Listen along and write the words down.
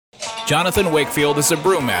Jonathan Wakefield is a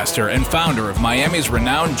brewmaster and founder of Miami's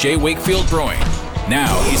renowned J. Wakefield Brewing.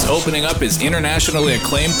 Now he's opening up his internationally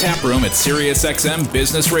acclaimed tap room at SiriusXM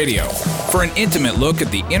Business Radio for an intimate look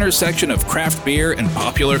at the intersection of craft beer and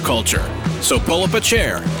popular culture. So pull up a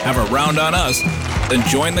chair, have a round on us, then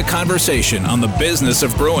join the conversation on the business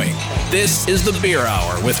of brewing. This is the Beer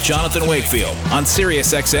Hour with Jonathan Wakefield on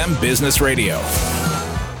SiriusXM Business Radio.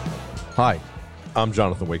 Hi, I'm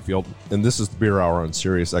Jonathan Wakefield, and this is the Beer Hour on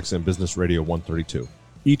SiriusXM Business Radio 132.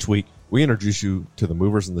 Each week, we introduce you to the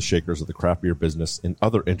movers and the shakers of the craft beer business and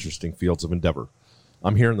other interesting fields of endeavor.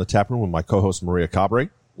 I'm here in the tap room with my co-host, Maria Cabre.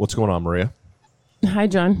 What's going on, Maria? Hi,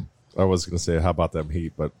 John. I was going to say, how about them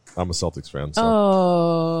Heat, but I'm a Celtics fan. So.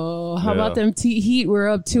 Oh, how about them Heat? We're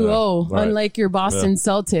up 2-0, right. Unlike your Boston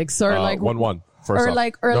Celtics. Or like 1-1.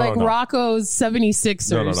 Rocco's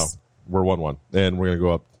 76ers. No. We're 1-1, and we're going to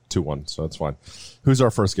go up 2-1, so that's fine. Who's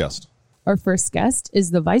our first guest? Our first guest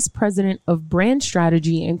is the Vice President of Brand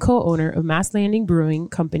Strategy and co-owner of Mast Landing Brewing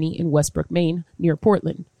Company in Westbrook, Maine, near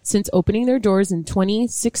Portland. Since opening their doors in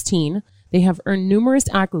 2016, they have earned numerous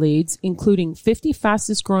accolades, including 50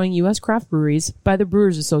 fastest growing U.S. craft breweries by the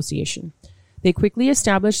Brewers Association. They quickly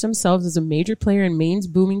established themselves as a major player in Maine's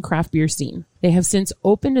booming craft beer scene. They have since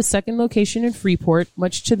opened a second location in Freeport,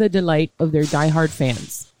 much to the delight of their diehard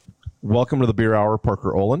fans. Welcome to the Beer Hour,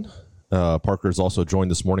 Parker Olen. Parker is also joined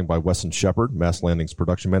this morning by Weston Shepard, Mast Landing's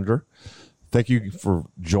production manager. Thank you for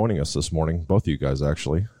joining us this morning, both of you guys,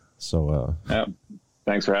 actually. So,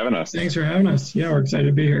 thanks for having us. Thanks for having us. Yeah, we're excited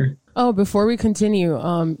to be here. Oh, before we continue,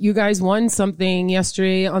 you guys won something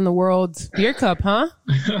yesterday on the World Beer Cup, huh?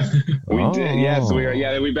 We did. Yes,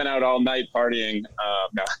 we've been out all night partying.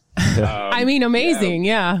 I mean, amazing.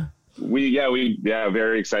 Yeah. We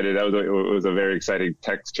very excited. It was a very exciting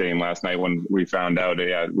text chain last night when we found out.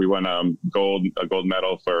 Yeah, we won a gold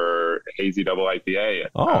medal for hazy double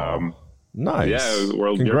IPA. Nice. Yeah, it was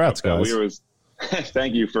World Congrats, Beer Cup. guys.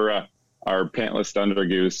 Thank you for our Pantless Thunder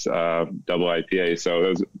Goose double IPA. So it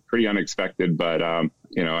was pretty unexpected, but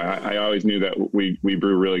I always knew that we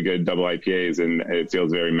brew really good double IPAs, and it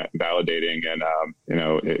feels very validating, and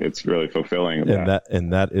it's really fulfilling.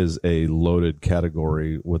 And that is a loaded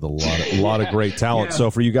category with a lot of great talent. Yeah.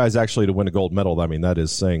 So for you guys actually to win a gold medal, I mean, that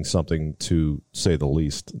is saying something, to say the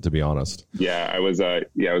least, to be honest. Yeah, I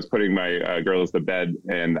was putting my girls to bed,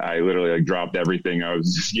 and I literally dropped everything. I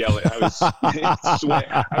was just yelling.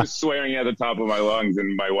 I was swearing at the top of my lungs,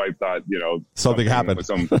 and my wife thought, something happened.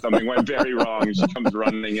 Something went very wrong, and she comes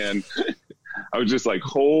running in. I was just like,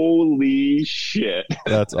 holy shit.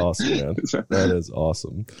 That's awesome, man. That is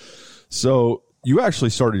awesome. So you actually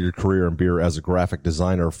started your career in beer as a graphic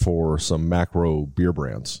designer for some macro beer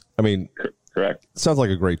brands. I mean, correct. Sounds like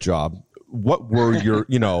a great job. What were your,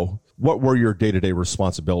 your day-to-day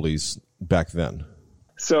responsibilities back then?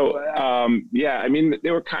 So,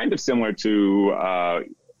 they were kind of similar to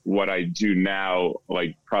what I do now,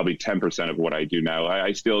 like probably 10% of what I do now.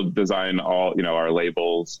 I still design all, our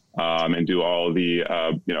labels, and do all the,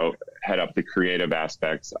 head up the creative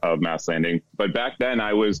aspects of Mast Landing. But back then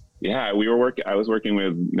I was working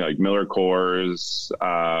with like Miller Coors,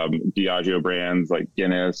 Diageo brands like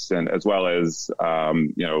Guinness, and as well as,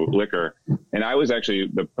 liquor. And I was actually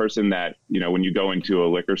the person that, when you go into a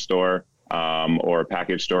liquor store, or a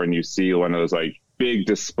package store, and you see one of those like big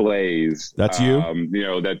displays. That's you?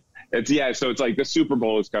 So it's like the Super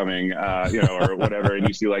Bowl is coming, or whatever, and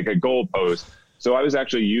you see like a goal post. So I was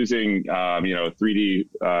actually using,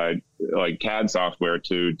 3D, like CAD software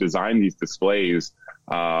to design these displays,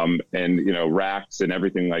 and, racks and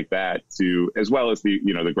everything like that, as well as the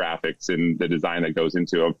graphics and the design that goes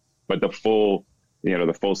into them, but the full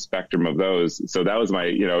spectrum of those. So that was my,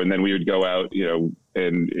 and then we would go out,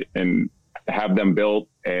 and have them built,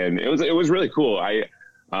 and it was really cool. It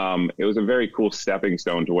was a very cool stepping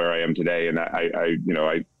stone to where I am today, and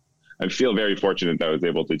I feel very fortunate that I was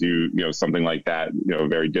able to do something like that,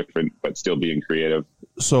 very different but still being creative.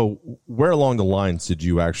 So where along the lines did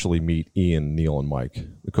you actually meet Ian, Neil, and Mike,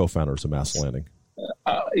 the co-founders of Mast Landing?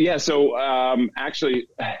 Actually,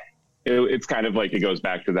 it's kind of like it goes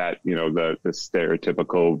back to that, the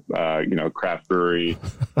stereotypical craft brewery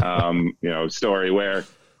story where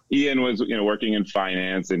Ian was, working in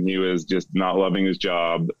finance, and he was just not loving his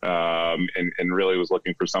job, and really was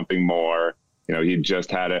looking for something more. He'd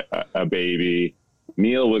just had a baby.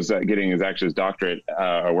 Neil was getting his doctorate,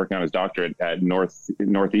 or working on his doctorate at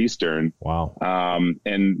Northeastern. Wow.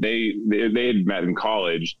 And they had met in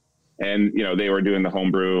college, and, they were doing the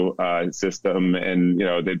homebrew system, and,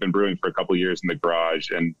 they'd been brewing for a couple of years in the garage.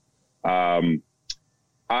 And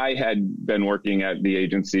I had been working at the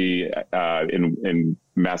agency in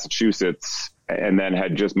Massachusetts, and then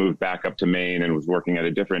had just moved back up to Maine and was working at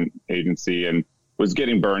a different agency and was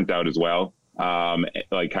getting burnt out as well.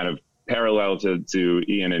 Like kind of parallel to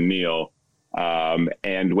Ian and Neil.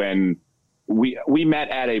 And when we met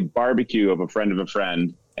at a barbecue of a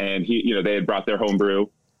friend, and they had brought their home brew,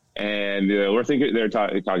 and they're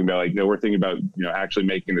talking about like, we're thinking about, actually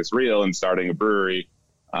making this real and starting a brewery.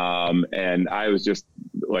 And I was just,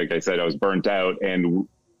 like I said, I was burnt out, and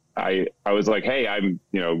I was like, hey, I'm,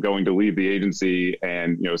 going to leave the agency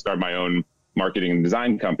and, start my own marketing and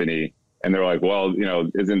design company. And they're like, well,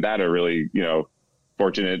 isn't that a really,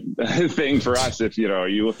 fortunate thing for us? If, are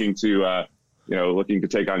you looking to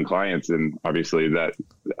take on clients? And obviously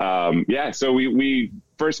that, so we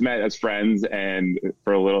first met as friends, and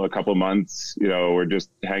for a couple months, we're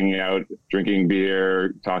just hanging out, drinking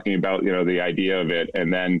beer, talking about, the idea of it.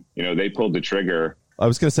 And then, they pulled the trigger. I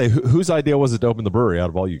was going to say, whose idea was it to open the brewery out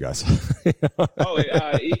of all you guys?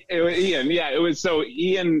 It was Ian. Yeah, it was. So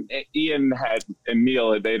Ian and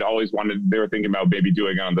Neil, they'd always they were thinking about maybe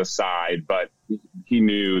doing it on the side, but he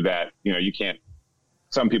knew that, you can't,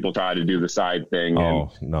 some people try to do the side thing. And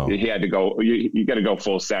no. He had to go, you got to go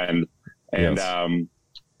full send. And, yes.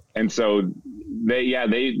 And so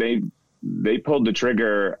they pulled the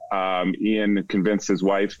trigger. Ian convinced his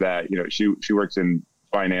wife that, she works in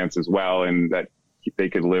finance as well, and that they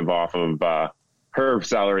could live off of her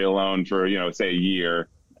salary alone for, say a year.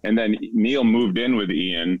 And then Neil moved in with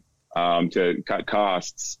Ian to cut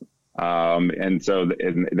costs. And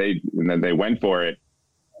then they went for it,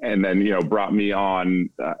 and then, brought me on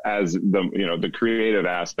as the creative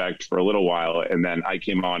aspect for a little while. And then I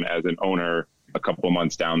came on as an owner a couple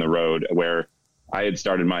months down the road, where I had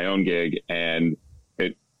started my own gig, and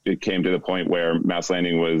it came to the point where Mast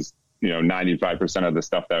Landing was, 95% of the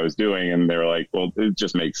stuff that I was doing. And they were like, well, it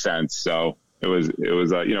just makes sense. So it was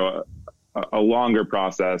a longer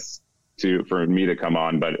process for me to come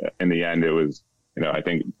on, but in the end it was, I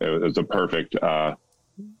think it was a perfect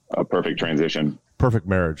transition. Perfect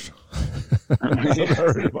marriage. You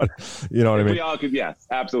know what I mean? We all could, yes,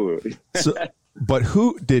 absolutely. So, but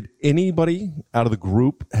did anybody out of the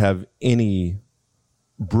group have any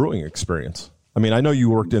brewing experience? I mean, I know you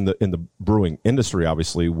worked in the brewing industry,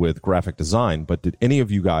 obviously, with graphic design, but did any of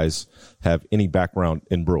you guys have any background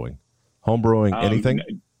in brewing? Home brewing, anything?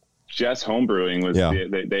 Just home brewing was,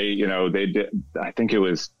 they did, I think it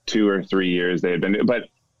was 2 or 3 years they had been, but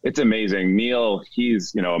it's amazing. Neil,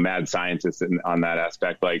 he's, a mad scientist on that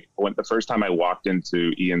aspect. Like the first time I walked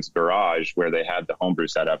into Ian's garage where they had the homebrew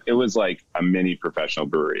set up, it was like a mini professional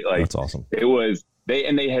brewery. Like, that's awesome. It was,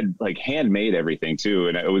 they had like handmade everything too.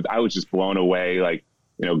 And I was just blown away, like,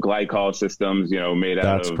 glycol systems, made out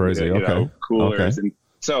that's of crazy. Coolers. Okay. And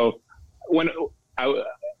so when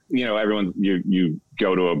everyone, you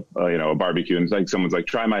go to a barbecue, and it's like, someone's like,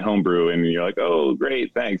 try my home brew. And you're like, oh,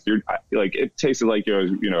 great. Thanks. Like, it tasted like, I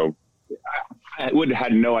would have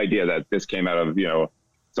had no idea that this came out of, a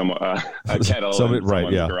kettle in someone's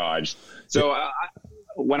garage. So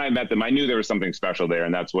when I met them, I knew there was something special there.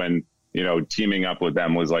 And that's when, teaming up with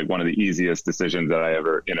them was like one of the easiest decisions that I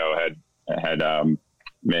ever, had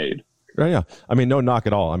made. Yeah. I mean, no knock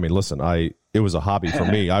at all. I mean, listen, it was a hobby for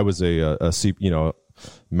me. I was a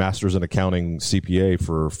master's in accounting CPA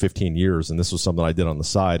for 15 years. And this was something I did on the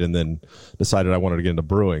side, and then decided I wanted to get into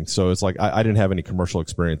brewing. So it's like, I didn't have any commercial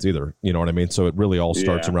experience either. You know what I mean? So it really all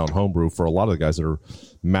starts around homebrew for a lot of the guys that are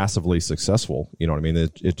massively successful. You know what I mean?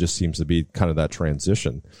 It just seems to be kind of that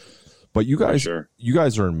transition. But you guys are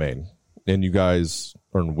in Maine, and you guys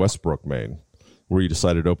are in Westbrook, Maine, where you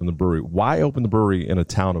decided to open the brewery. Why open the brewery in a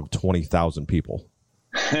town of 20,000 people?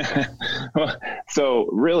 So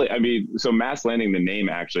really, I mean, so Mast Landing, the name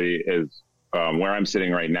actually is where I'm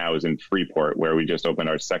sitting right now is in Freeport, where we just opened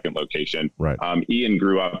our second location. Right. Ian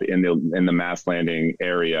grew up in the Mast Landing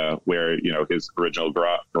area where, his original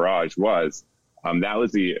garage was. That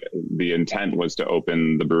was the intent, was to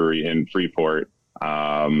open the brewery in Freeport.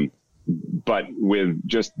 But with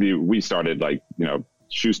just we started like,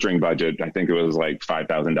 shoestring budget. I think it was like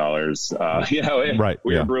 $5,000. Right.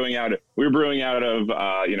 We were brewing out of,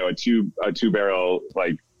 a two barrel,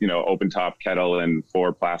 like, open top kettle and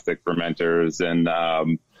 4 plastic fermenters. And,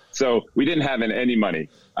 so we didn't have any money.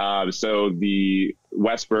 So the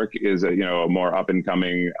Westbrook is a more up and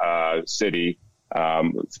coming, city,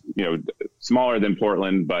 smaller than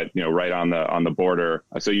Portland, but, right on the border.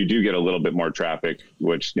 So you do get a little bit more traffic,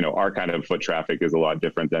 which, our kind of foot traffic is a lot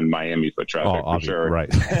different than Miami foot traffic, for sure. Right.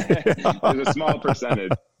 There's a small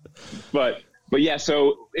percentage, but yeah,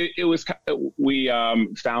 so it was, we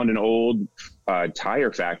found an old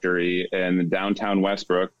tire factory in downtown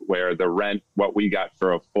Westbrook, where the rent, what we got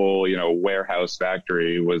for a full, warehouse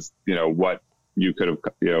factory was, what you could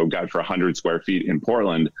have, got for 100 square feet in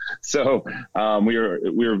Portland. So we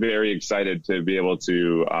were very excited to be able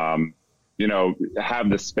to, have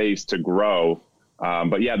the space to grow.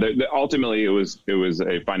 But yeah, ultimately it was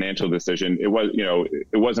a financial decision. It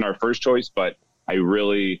wasn't our first choice, but I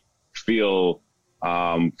really feel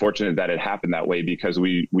fortunate that it happened that way, because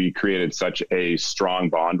we created such a strong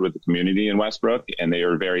bond with the community in Westbrook, and they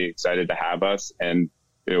were very excited to have us. And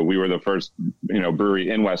we were the first brewery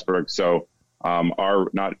in Westbrook, so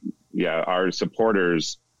our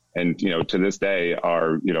supporters, and to this day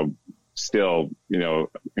are still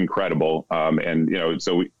incredible.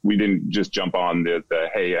 So we didn't just jump on the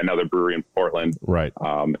hey, another brewery in Portland, right?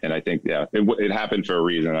 And I think it happened for a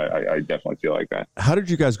reason. I definitely feel like that. How did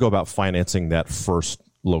you guys go about financing that first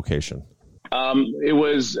location? It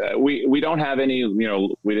was we don't have any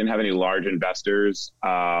we didn't have any large investors.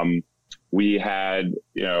 We had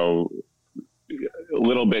a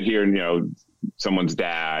little bit here, someone's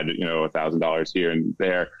dad, $1,000 here and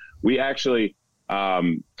there. We actually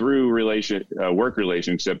through work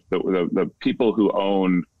relationships, the people who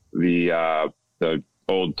own the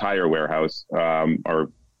old tire warehouse or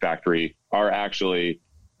factory are actually,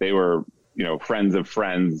 they were friends of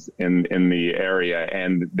friends in the area,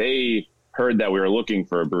 and they heard that we were looking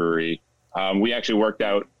for a brewery. We actually worked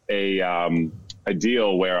out a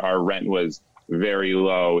deal where our rent was very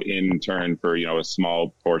low in turn for a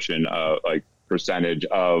small portion of percentage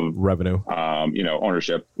of revenue,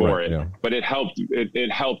 ownership for right, it. Yeah. But it helped. It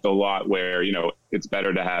helped a lot. Where it's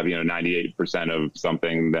better to have 98% of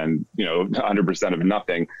something than 100% of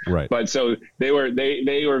nothing. Right. But so they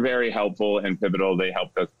were very helpful and pivotal. They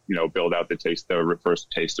helped us build out the first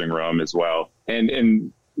tasting room as well,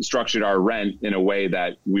 and structured our rent in a way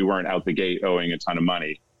that we weren't out the gate owing a ton of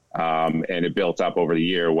money. And it built up over the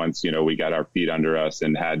year once, we got our feet under us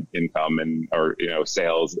and had income or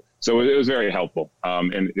sales. So it was very helpful.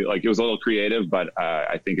 And it was a little creative, but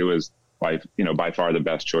I think it was by far the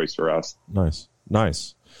best choice for us.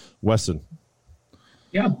 Nice. Weston.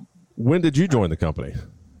 Yeah. When did you join the company?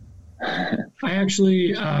 I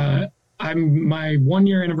actually, my 1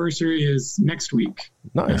 year anniversary is next week.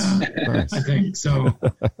 Nice. I think so.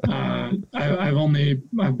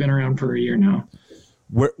 I've been around for a year now.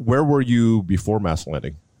 Where were you before Mast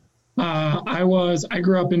Landing? I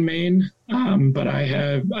grew up in Maine, but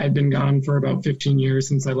I'd been gone for about 15 years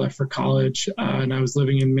since I left for college, and I was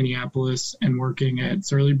living in Minneapolis and working at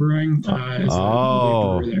Surly Brewing. As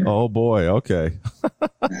a brewer there. Oh boy. Okay.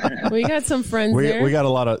 We got some friends there. We got a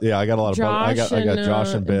lot of, I got a lot of, I got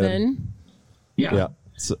Josh and Ben. Yeah.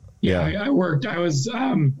 So, I worked, I was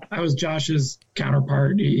Josh's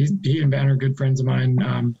counterpart. He and Ben are good friends of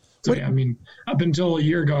mine. So up until a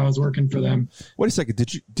year ago, I was working for them. Wait a second.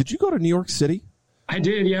 Did you go to New York City? I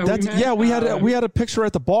did. Yeah. We had a picture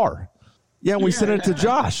at the bar. Yeah. We sent it to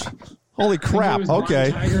Josh. Holy crap.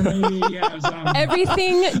 Okay.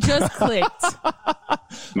 Everything just clicked.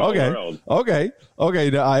 Okay.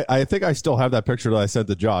 Now, I think I still have that picture that I sent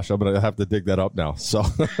to Josh. I'm going to have to dig that up now. So,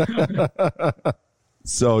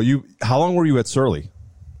 how long were you at Surly?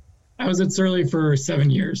 I was at Surly for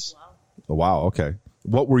 7 years. Oh, wow. Okay.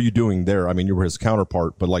 What were you doing there? I mean, you were his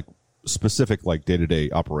counterpart, but specific day-to-day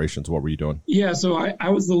operations, what were you doing? Yeah, so I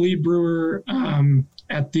was the lead brewer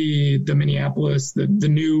at the Minneapolis, the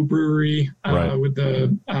new brewery right. with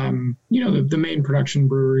the the main production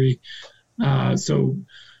brewery. So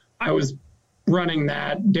I was running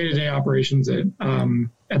that day-to-day operations at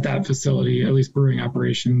that facility, at least brewing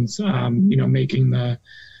operations. Making the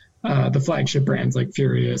flagship brands like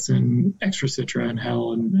Furious and Extra Citra and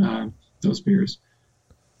Hell and those beers.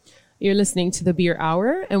 You're listening to the Beer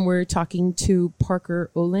Hour, and we're talking to Parker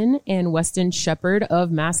Olen and Weston Shepherd of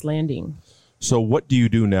Mast Landing. So what do you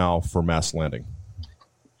do now for Mast Landing?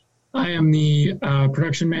 I am the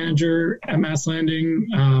production manager at Mast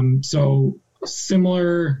Landing. So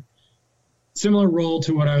similar role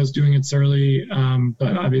to what I was doing at Surly,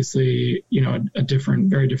 but obviously,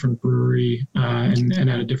 very different brewery and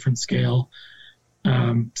at a different scale.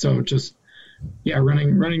 So just,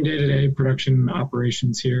 running day-to-day production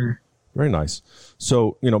operations here. Very nice.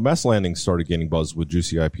 So, Mast Landing started gaining buzz with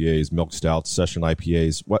juicy IPAs, milk stouts, session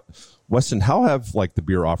IPAs. Weston, how have the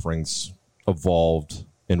beer offerings evolved,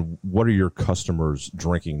 and what are your customers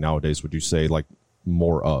drinking nowadays? Would you say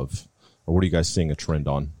more of, or what are you guys seeing a trend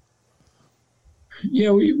on?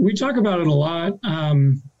 Yeah, we talk about it a lot,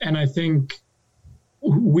 and I think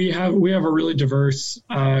we have a really diverse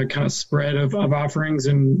kind of spread of offerings,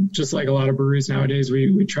 and just like a lot of breweries nowadays,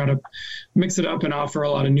 we try to mix it up and offer a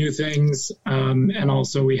lot of new things. And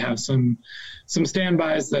also we have some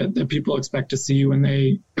standbys that people expect to see when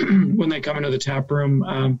they when they come into the tap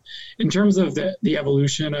room. In terms of the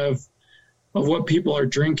evolution of what people are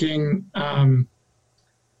drinking,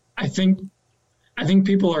 I think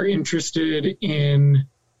people are interested in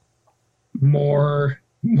more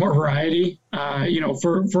variety.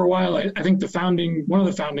 For a while, I think one of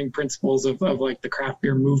the founding principles of like the craft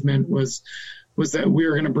beer movement was that we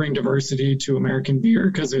were going to bring diversity to American beer,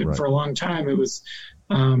 because for a long time it was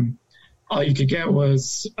all you could get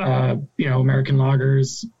was American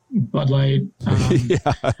lagers, Bud Light,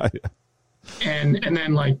 and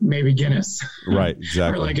then like maybe Guinness, right?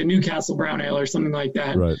 Exactly. Or like a Newcastle Brown Ale or something like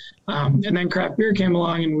that, right? And then craft beer came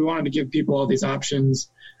along, and we wanted to give people all these options.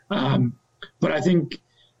 But I think,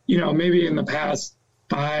 maybe in the past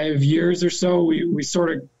 5 years or so, we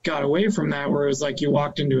sort of got away from that, where it was like you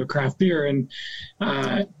walked into a craft beer and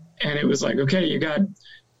it was like, okay, you got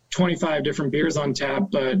 25 different beers on tap,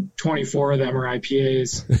 but 24 of them are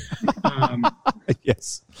IPAs.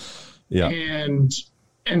 Yes. Yeah.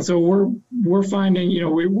 And so we're finding,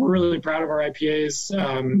 we're really proud of our IPAs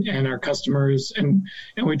and our customers, and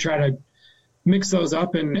we try to mix those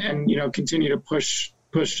up and continue to push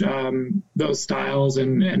those styles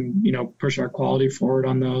and push our quality forward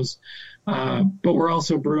on those. But we're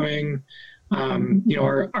also brewing,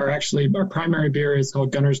 our primary beer is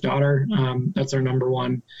called Gunner's Daughter. That's our number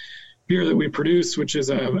one beer that we produce, which is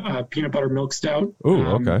a peanut butter milk stout.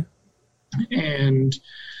 Oh, okay. And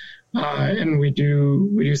we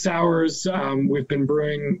do sours. We've been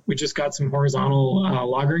brewing. We just got some horizontal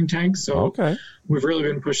lagering tanks, so we've really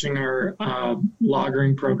been pushing our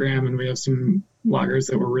lagering program, and we have some lagers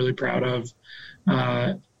that we're really proud of,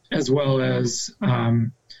 as well as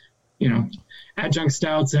adjunct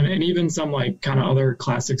stouts and even some like kind of other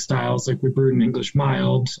classic styles. Like we brewed an English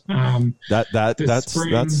mild.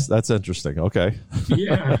 That's interesting. Okay.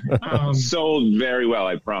 Yeah. Sold very well,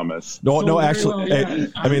 I promise. No, actually, well, yeah.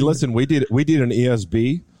 I mean, listen, we did an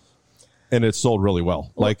ESB, and it sold really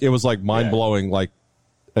well. Like it was like mind blowing, like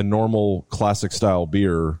a normal classic style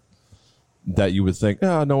beer that you would think,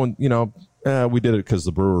 no one, we did it because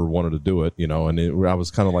the brewer wanted to do it, and I was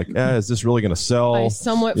kind of like, is this really going to sell? I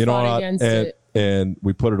somewhat fought against it. And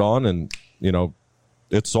we put it on, and,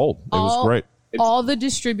 it sold. It was great. All the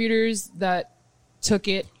distributors that took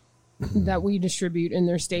it, that we distribute in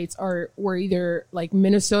their states, were either like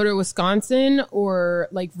Minnesota, Wisconsin, or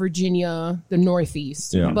like Virginia, the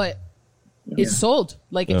Northeast. Yeah. But it sold.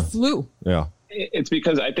 Like it flew. Yeah.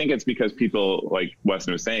 I think it's because people, like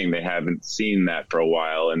Weston was saying, they haven't seen that for a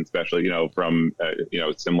while, and especially, from,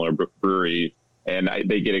 similar brewery, and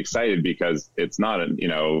they get excited because it's not,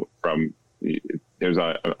 there's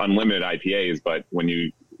unlimited IPAs, but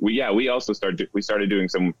when we also started doing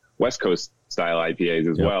some West Coast style IPAs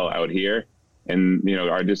as well out here, and,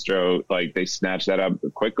 our distro, like they snatched that up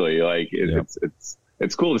quickly. Like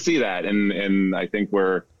it's cool to see that. And I think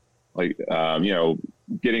we're like,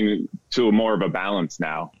 getting to more of a balance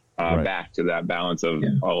now, back to that balance of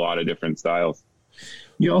a lot of different styles.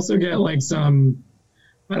 You also get like some,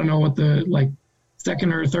 I don't know what the like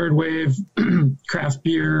second or third wave craft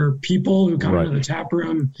beer people who come into the tap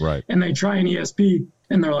room and they try an ESP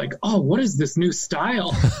and they're like, oh, what is this new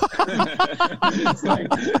style? It's like,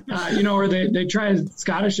 or they try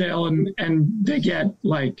Scottish ale and they get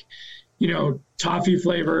like, toffee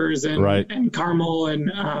flavors and caramel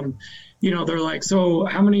and, they're like, so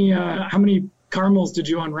how many caramels did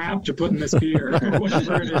you unwrap to put in this beer? Or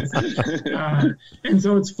whatever it is. And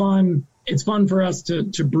so it's fun. It's fun for us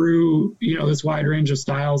to brew, this wide range of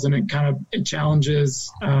styles, and it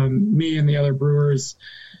challenges me and the other brewers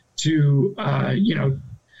to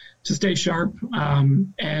stay sharp.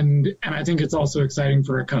 And I think it's also exciting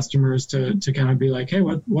for our customers to kind of be like, hey,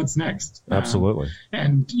 what's next? Absolutely.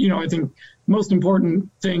 And I think most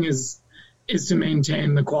important thing is to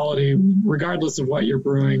maintain the quality regardless of what you're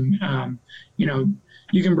brewing.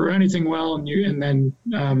 You can brew anything well, and then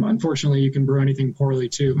unfortunately you can brew anything poorly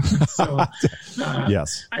too. So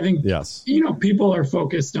yes, I think people are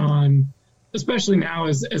focused on, especially now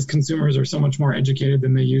as consumers are so much more educated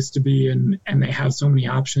than they used to be, and they have so many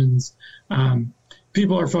options.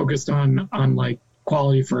 People are focused on like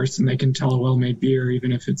quality first, and they can tell a well-made beer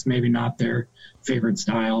even if it's maybe not their favorite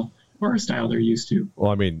style or a style they're used to.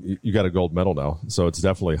 Well, I mean, you got a gold medal now, so it's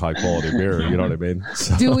definitely high quality beer. You know what I mean?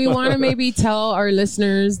 So. Do we want to maybe tell our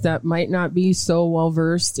listeners that might not be so well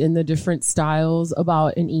versed in the different styles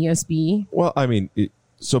about an ESB? Well, I mean,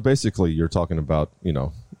 so basically you're talking about,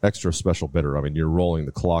 extra special bitter. I mean, you're rolling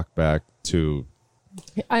the clock back to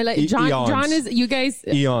I like John. John is, you guys,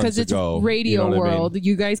 because it's radio world. I mean?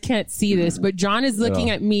 You guys can't see this, but John is looking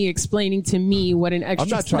at me, explaining to me what an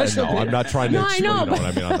extra special bitter. I'm not trying to. No, I know. You know what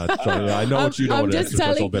I mean? I'm not trying. I know what you know. What an extra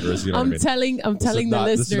special bitter is. You know what I mean? I'm telling the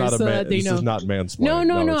listeners so that they know. This is not mansplaining.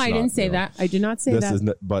 No. I didn't say that. I did not say that. Isn't.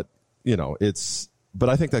 But it's. But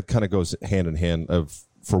I think that kind of goes hand in hand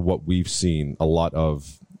for what we've seen a lot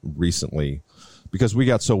of recently, because we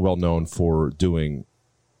got so well known for doing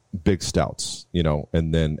big stouts,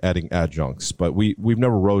 and then adding adjuncts, but we've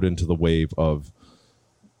never rode into the wave of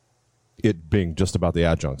it being just about the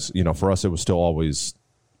adjuncts. For us, it was still always,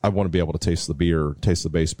 I want to be able to taste the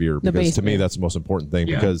base beer, because to me, that's the most important thing.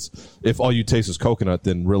 Yeah. Because if all you taste is coconut,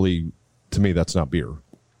 then really, to me, that's not beer.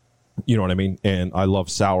 You know what I mean? And I love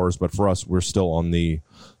sours, but for us, we're still on the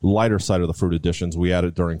lighter side of the fruit additions. We add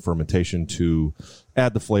it during fermentation to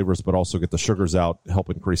add the flavors, but also get the sugars out, help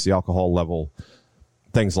increase the alcohol level,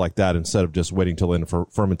 things like that, instead of just waiting till in for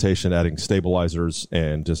fermentation, adding stabilizers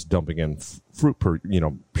and just dumping in fruit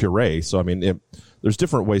puree. So I mean, there's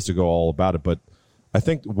different ways to go all about it, but I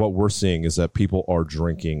think what we're seeing is that people are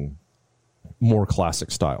drinking more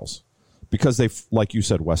classic styles because they've, like you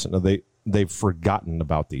said, Weston, they've forgotten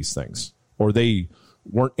about these things, or they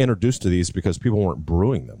weren't introduced to these because people weren't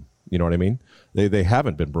brewing them. You know what I mean? They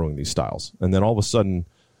haven't been brewing these styles, and then all of a sudden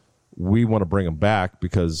we want to bring them back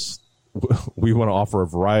because we want to offer a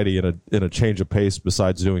variety and a change of pace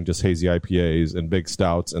besides doing just hazy IPAs and big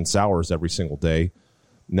stouts and sours every single day.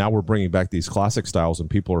 Now we're bringing back these classic styles and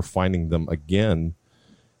people are finding them again.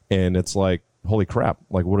 And it's like, holy crap,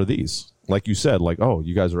 like, what are these? Like you said, like, oh,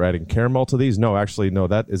 you guys are adding caramel to these? No,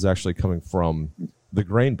 that is actually coming from the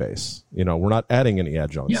grain base. We're not adding any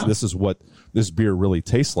adjuncts. Yeah. This is what this beer really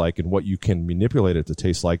tastes like and what you can manipulate it to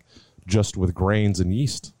taste like just with grains and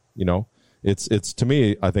yeast, It's to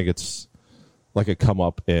me, I think it's like a come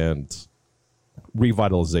up and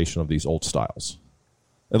revitalization of these old styles.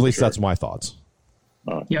 At least that's my thoughts.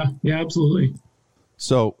 Yeah, absolutely.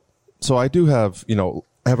 So I do have,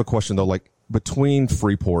 I have a question though, like between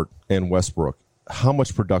Freeport and Westbrook, how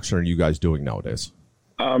much production are you guys doing nowadays?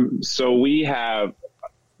 So we have,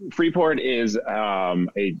 Freeport is our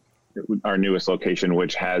newest location,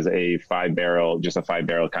 which has a 5-barrel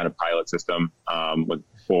kind of pilot system with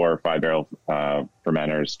 4 5-barrel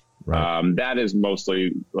fermenters. Right. That is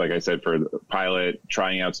mostly, like I said, for the pilot,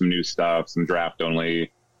 trying out some new stuff, some draft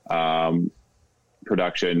only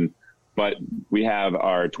production. But we have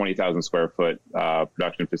our 20,000 square foot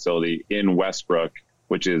production facility in Westbrook,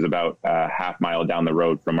 which is about a half mile down the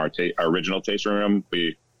road from our original tasting room.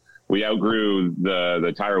 We outgrew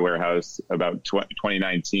the tire warehouse about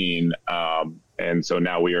 2019. And so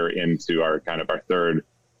now we are into our third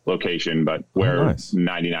location, but where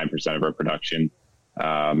 99% of our production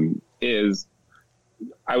is.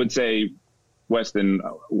 I would say, Weston,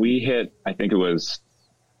 we hit, I think it was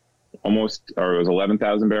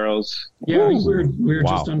 11,000 barrels. Yeah, we were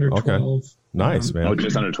just under 12. Okay. Nice, man. Oh,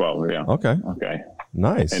 just under 12, yeah. Okay.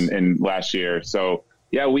 Nice. And last year. So,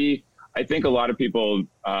 yeah, I think a lot of people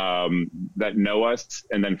that know us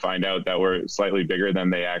and then find out that we're slightly bigger than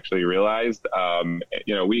they actually realized.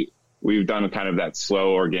 We've done kind of that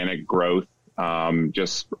slow organic growth,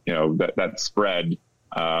 that spread.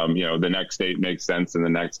 The next state makes sense, and the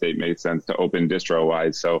next state makes sense to open distro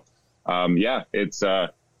wise. So, it's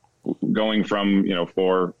going from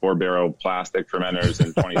 4-barrel plastic fermenters in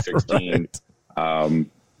 2016.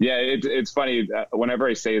 It's funny whenever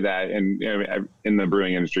I say that, and in the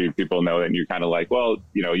brewing industry, people know that, and you're kind of like, well,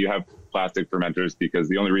 you have plastic fermenters because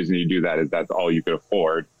the only reason you do that is that's all you could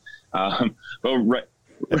afford.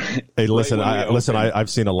 Hey, listen, I've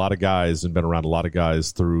seen a lot of guys and been around a lot of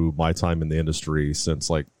guys through my time in the industry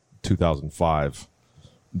since like 2005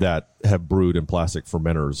 that have brewed in plastic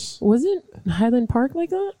fermenters. Was it Highland Park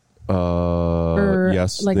like that?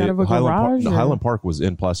 Yes. Like out of a garage? Highland Park was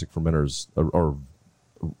in plastic fermenters,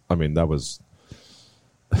 that was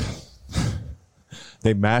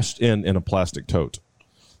they mashed in a plastic tote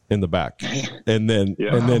in the back and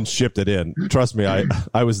then shipped it in. Trust me,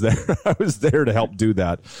 I was there. I was there to help do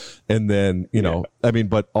that. And then,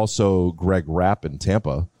 but also Greg Rapp in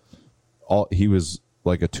Tampa, he was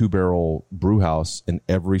like a 2-barrel brew house, and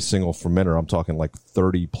every single fermenter, I'm talking like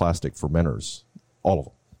 30 plastic fermenters, all of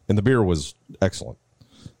them. And the beer was excellent.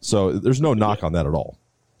 So there's no knock on that at all.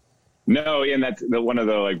 No, and that's one of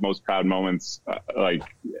the most proud moments.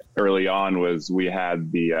 Early on was we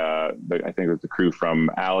had the I think it was the crew from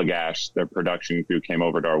Allagash, their production crew, came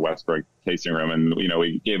over to our Westbrook tasting room, and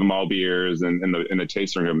we gave them all beers and in the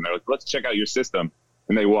tasting room. And they're like, let's check out your system.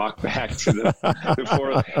 And they walk back to the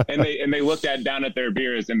floor, and they looked down at their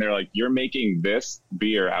beers, and they're like, "You're making this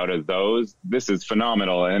beer out of those? This is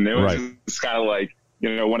phenomenal!" And it was just kind of like,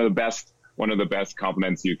 one of the best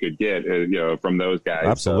compliments you could get, from those guys.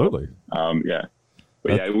 Absolutely. So, yeah.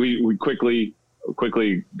 But yeah, we quickly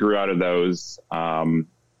grew out of those.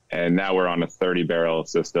 And now we're on a 30 barrel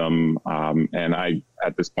system. And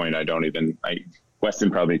at this point,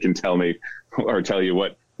 Weston probably can tell me or tell you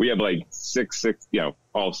what we have, like six,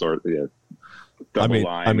 all sorts. Yeah, double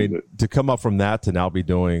line. I mean, to come up from that to now be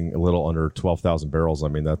doing a little under 12,000 barrels. I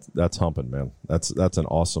mean, that's humping, man. That's an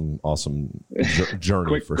awesome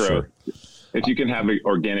journey for growth. Sure. If you can have an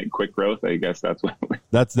organic quick growth, I guess that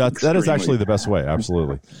is actually the best way.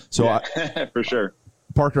 Absolutely. So yeah, for sure.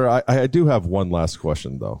 Parker, I do have one last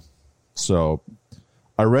question, though. So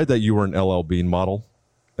I read that you were an LL Bean model,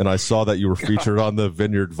 and I saw that you were featured on the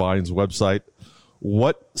Vineyard Vines website.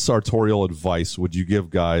 What sartorial advice would you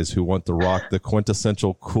give guys who want to rock the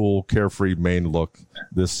quintessential cool, carefree Maine look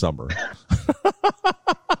this summer?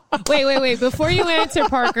 Wait. Before you answer,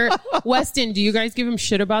 Parker, Weston, do you guys give him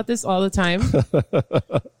shit about this all the time?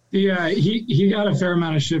 Yeah, he got a fair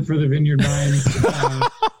amount of shit for the Vineyard Vines.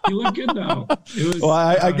 He looked good though.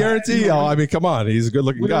 I guarantee you. I mean, come on, he's a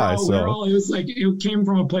good-looking guy. It was like it came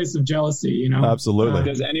from a place of jealousy, Absolutely.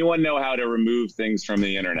 Does anyone know how to remove things from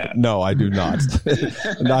the internet? No, I do not.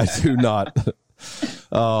 I do not.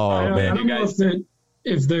 Oh man, I don't know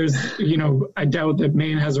if there's, I doubt that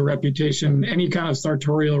Maine has a reputation, any kind of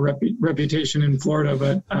sartorial reputation in Florida,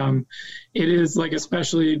 but it is like,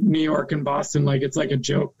 especially New York and Boston, like it's like a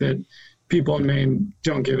joke that people in Maine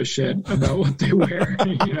don't give a shit about what they wear.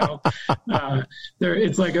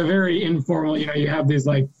 It's like a very informal, you have these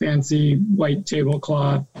like fancy white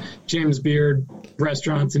tablecloth, James Beard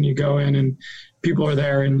restaurants, and you go in and people are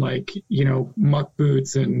there in like, muck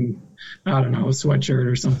boots and I don't know, a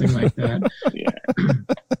sweatshirt or something like that. Yeah.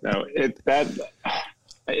 No,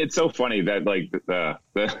 it's so funny that like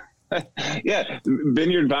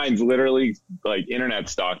Vineyard Vines literally like internet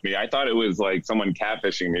stalked me. I thought it was like someone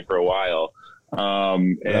catfishing me for a while.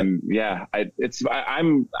 I'm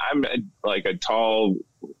like a tall,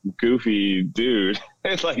 goofy dude.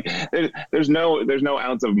 It's like there's no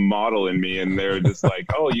ounce of model in me, and they're just like,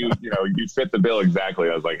 oh, you fit the bill exactly.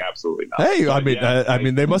 I was like, absolutely not. Hey, I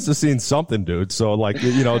mean, they must have seen something, dude. So like,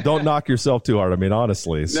 don't knock yourself too hard. I mean,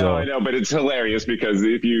 honestly. So. No, I know, but it's hilarious because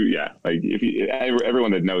everyone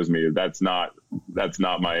that knows me, that's not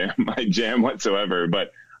my jam whatsoever.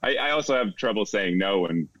 But I also have trouble saying no,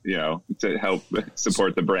 and to help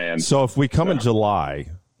support the brand. So if we come in July,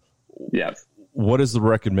 yes, what is the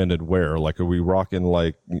recommended wear? Like, are we rocking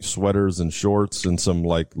like sweaters and shorts and some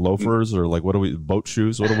like loafers, or like boat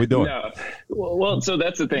shoes? What are we doing? No. Well, so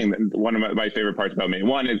that's the thing. One of my favorite parts about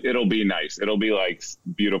Maine, it'll be nice. It'll be like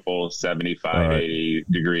beautiful 75, 80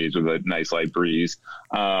 degrees with a nice light breeze.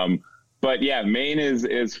 But yeah, Maine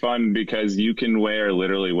is fun because you can wear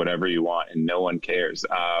literally whatever you want and no one cares.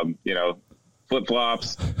 Flip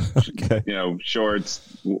flops, okay.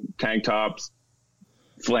 Shorts, tank tops,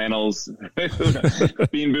 flannels,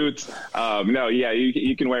 bean boots.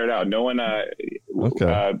 You can wear it out. No one,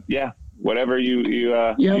 whatever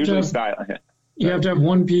you usually style. You have to have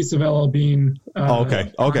one piece of LL Bean.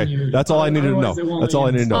 Okay. That's all I needed to know. That's all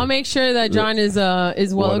I need to know. I'll make sure that John is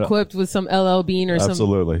well equipped with some LL Bean or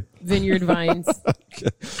Absolutely. Some Vineyard Vines. Okay.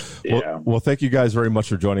 Well, thank you guys very much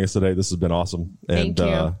for joining us today. This has been awesome, and thank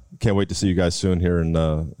you. Can't wait to see you guys soon here in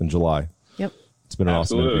July. Yep, it's been an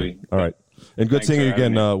awesome interview. All right, and good seeing you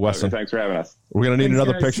again, Weston. Thanks for having us. We're gonna need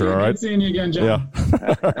another picture. All right. Good seeing you again, John.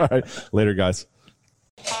 Yeah. All right. Later, guys.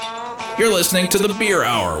 You're listening to The Beer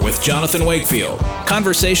Hour with Jonathan Wakefield.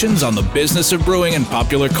 Conversations on the business of brewing and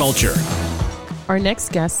popular culture. Our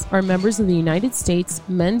next guests are members of the United States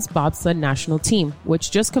men's bobsled national team,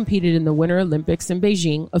 which just competed in the Winter Olympics in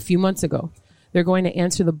Beijing a few months ago. They're going to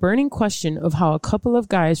answer the burning question of how a couple of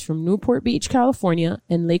guys from Newport Beach, California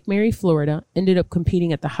and Lake Mary, Florida ended up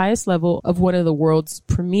competing at the highest level of one of the world's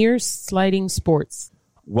premier sliding sports.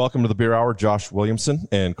 Welcome to The Beer Hour, Josh Williamson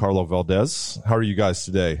and Carlo Valdes. How are you guys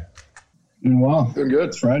today? Wow. Doing good.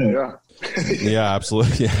 It's Friday. Yeah. Yeah,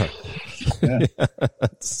 absolutely. Yeah.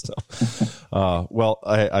 Well,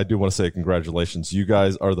 I do want to say congratulations. You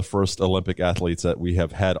guys are the first Olympic athletes that we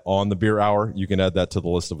have had on the Beer Hour. You can add that to the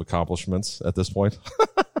list of accomplishments at this point.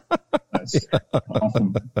 Nice.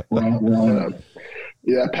 Awesome. We're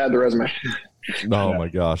Yeah, pad the resume. Oh, my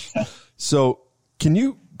gosh. So can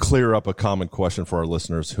you clear up a common question for our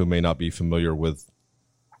listeners who may not be familiar with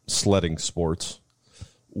sledding sports?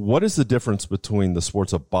 What is the difference between the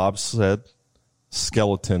sports of bobsled,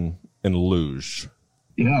 skeleton, and luge?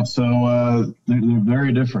 Yeah, so they're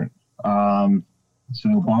very different.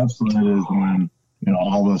 So bobsled is when,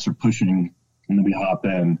 all of us are pushing, and then we hop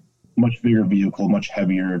in. Much bigger vehicle, much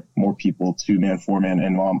heavier, more people, 2-man, 4-man,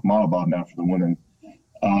 and monobob now for the women.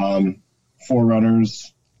 4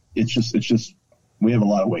 runners. It's just we have a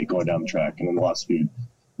lot of weight going down the track and a lot of speed.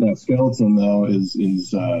 Now skeleton though is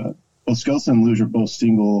skeleton and luge are both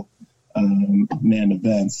single man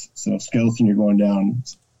events. So skeleton, you're going down,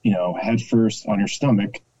 head first on your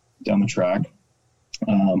stomach down the track,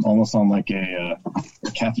 almost on like a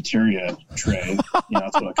cafeteria tray.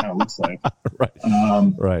 That's what it kind of looks like. Right.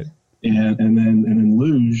 Right. And then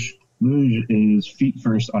luge is feet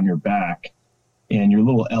first on your back, and you're a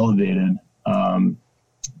little elevated,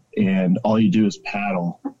 and all you do is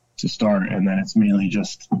paddle to start, and then it's mainly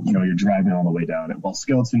just you're driving all the way down it. While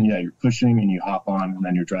skeleton, you're pushing and you hop on, and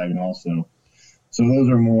then you're driving also. So those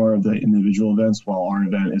are more of the individual events, while our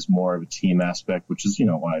event is more of a team aspect, which is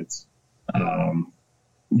why it's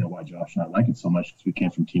why Josh and I like it so much, because we came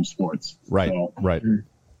from team sports. Right. So, right.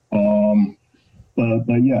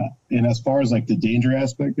 But yeah, and as far as like the danger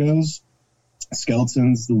aspect goes,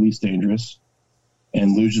 skeleton's the least dangerous,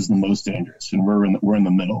 and luge is the most dangerous, and we're in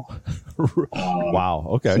the middle. Wow.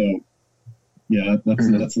 Okay. So yeah,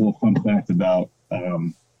 that's a little fun fact about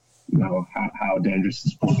how dangerous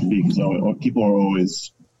the sport can be, because people are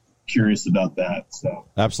always curious about that. So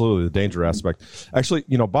absolutely, the danger aspect. Actually,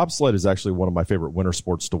 bobsled is actually one of my favorite winter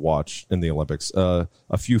sports to watch in the Olympics. A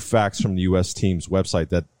few facts from the U.S. team's website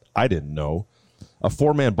that I didn't know. A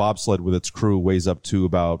 4-man bobsled with its crew weighs up to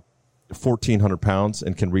about 1,400 pounds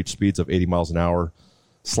and can reach speeds of 80 miles an hour,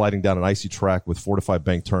 sliding down an icy track with 4 to 5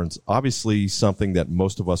 bank turns. Obviously, something that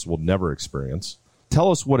most of us will never experience.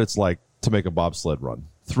 Tell us what it's like to make a bobsled run.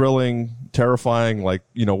 Thrilling, terrifying,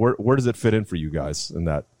 where does it fit in for you guys in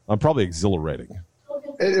that? I'm probably exhilarating.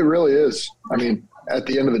 It really is. I mean, at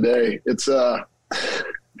the end of the day, it's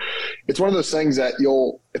one of those things that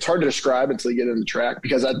it's hard to describe until you get in the track,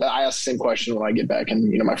 because I ask the same question when I get back.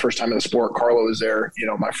 And, my first time in the sport, Carlo was there,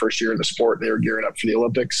 my first year in the sport, they were gearing up for the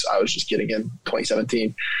Olympics. I was just getting in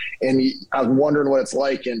 2017, and I was wondering what it's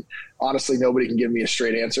like. And honestly, nobody can give me a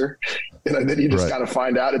straight answer. And then you just kind of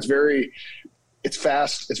find out it's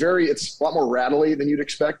fast. It's a lot more rattly than you'd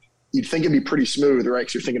expect. You'd think it'd be pretty smooth, right?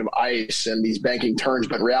 Because you're thinking of ice and these banking turns,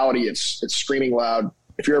 but in reality, it's screaming loud.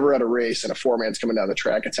 If you're ever at a race and a 4-man's coming down the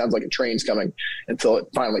track, it sounds like a train's coming until it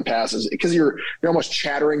finally passes, because you're almost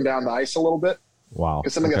chattering down the ice a little bit. Wow.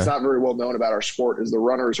 Because something that's not very well known about our sport is the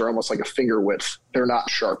runners are almost like a finger width. They're not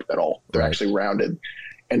sharp at all. They're actually rounded.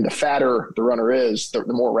 And the fatter the runner is, the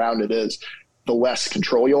more rounded it is, the less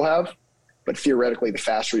control you'll have. But theoretically, the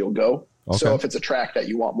faster you'll go. Okay. So if it's a track that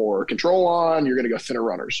you want more control on, you're going to go thinner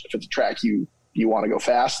runners. If it's a track you want to go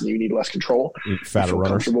fast and you need less control, fatter runners.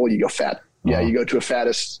 Comfortable, you go fat. Yeah, you go to a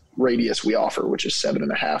fattest radius we offer, which is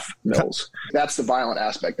 7.5 mils. That's the violent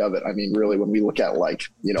aspect of it. I mean, really, when we look at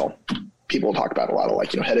people talk about a lot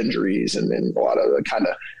of head injuries and a lot of the kind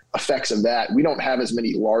of effects of that. We don't have as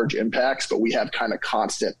many large impacts, but we have kind of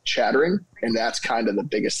constant chattering, and that's kind of the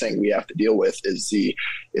biggest thing we have to deal with is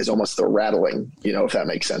almost the rattling. If that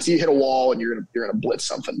makes sense. You hit a wall and you're gonna blitz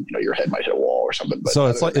something. Your head might hit a wall or something. But so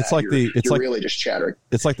you're really just chattering.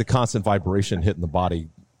 It's like the constant vibration hitting the body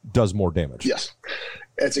does more damage. Yes,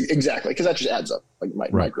 it's exactly, because that just adds up,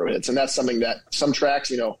 like micro hits. And that's something that some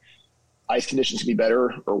tracks, ice conditions can be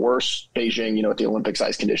better or worse. Beijing, at the Olympics,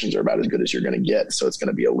 ice conditions are about as good as you're going to get. So it's going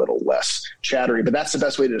to be a little less chattery, but that's the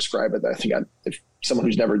best way to describe it. I think if someone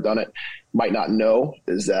who's never done it might not know,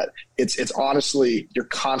 is that it's honestly, you're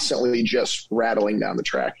constantly just rattling down the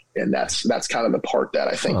track. And that's kind of the part that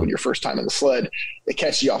I think when you're first time in the sled, it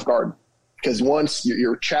catches you off guard, because once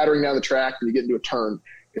you're chattering down the track and you get into a turn,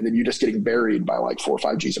 and then you're just getting buried by like 4 or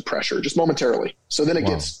 5 G's of pressure just momentarily. So then it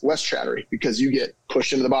gets less chattery, because you get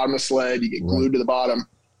pushed into the bottom of the sled, you get glued to the bottom,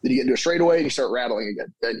 then you get into a straightaway and you start rattling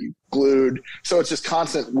again, then you glued. So it's this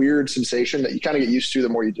constant weird sensation that you kind of get used to the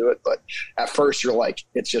more you do it. But at first you're like,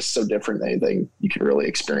 it's just so different than anything you can really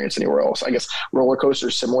experience anywhere else. I guess roller coasters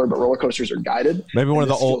are similar, but roller coasters are guided. Maybe one of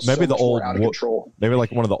the old, maybe so the old, out of control. Maybe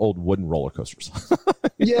like one of the old wooden roller coasters.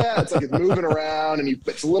 Yeah, it's like it's moving around, and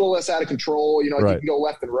it's a little less out of control. You can go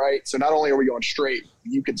left and right. So not only are we going straight,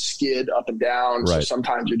 you could skid up and down. So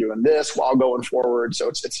sometimes you're doing this while going forward. So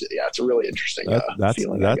it's a really interesting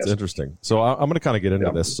feeling. That's interesting. So I'm going to kind of get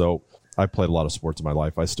into this. So I played a lot of sports in my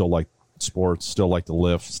life. I still like sports, still like to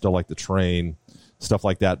lift, still like to train, stuff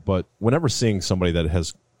like that. But whenever seeing somebody that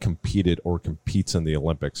has competed or competes in the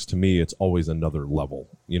Olympics, to me, it's always another level.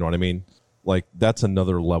 You know what I mean? Like, that's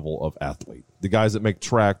another level of athlete. The guys that make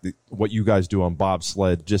track, what you guys do on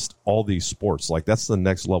bobsled, just all these sports, like, that's the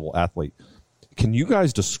next level athlete. Can you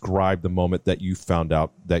guys describe the moment that you found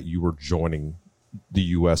out that you were joining the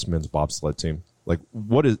U.S. men's bobsled team? Like,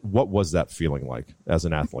 what was that feeling like as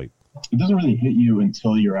an athlete? It doesn't really hit you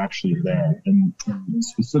until you're actually there. And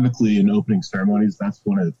specifically in opening ceremonies, that's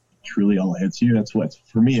when it truly all hits you. That's what,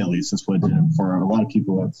 for me at least, that's what it did. For a lot of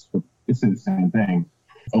people, it's the same thing.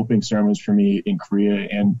 Opening ceremonies for me in Korea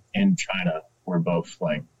and China were both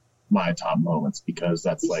like my top moments, because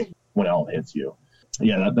that's like when it all hits you.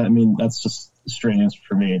 Yeah, that's just a straight answer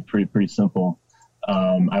for me. Pretty simple.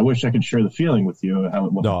 I wish I could share the feeling with you.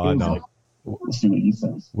 What it feels like. Let's see what he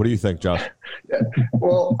says. What do you think, Josh? Yeah.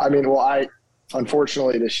 Well, I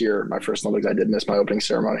unfortunately this year, my first Olympics, I did miss my opening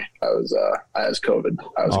ceremony. I was COVID.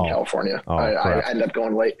 I was in California. I ended up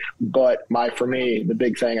going late. But for me, the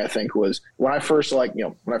big thing I think was when I first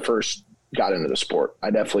got into the sport, I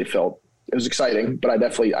definitely felt it was exciting, but I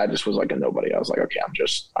just was like a nobody. I was like, okay,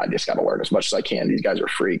 I just got to learn as much as I can. These guys are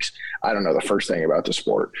freaks. I don't know the first thing about the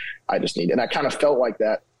sport. And I kind of felt like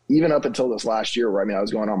that even up until this last year, where I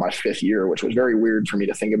was going on my 5th year, which was very weird for me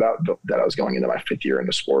to think about, that I was going into my 5th year in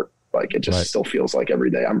the sport. Like, it just still feels like every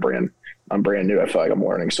day I'm brand new. I feel like I'm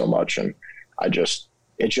learning so much. And it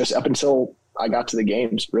just up until I got to the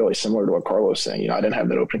games, really similar to what Carlo was saying, I didn't have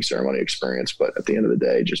that opening ceremony experience, but at the end of the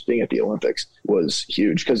day, just being at the Olympics was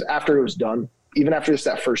huge. Cause after it was done, even after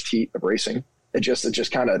that first heat of racing, it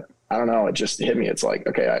just kind of, I don't know, it just hit me. It's like,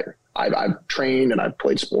 okay, I've trained and I've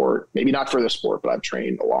played sport, maybe not for the sport, but I've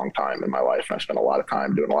trained a long time in my life. And I've spent a lot of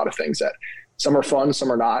time doing a lot of things that some are fun,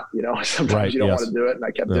 some are not, sometimes you don't want to do it. And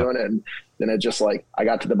I kept doing it. And then it just like, I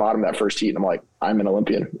got to the bottom of that first heat and I'm like, I'm an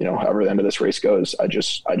Olympian, however the end of this race goes. I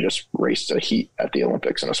just raced a heat at the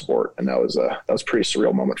Olympics in a sport. And that was a pretty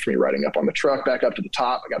surreal moment for me, riding up on the truck, back up to the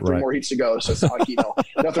top. I got 3 more heats to go. So it's not like,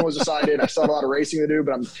 nothing was decided. I still had a lot of racing to do,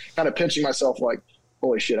 but I'm kind of pinching myself like,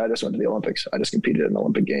 holy shit, I just went to the Olympics. I just competed in the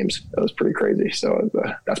Olympic Games. That was pretty crazy. So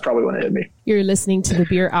that's probably when it hit me. You're listening to the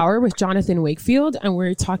Beer Hour with Jonathan Wakefield, and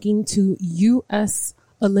we're talking to U.S.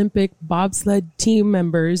 Olympic bobsled team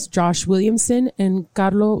members Josh Williamson and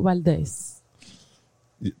Carlo Valdes.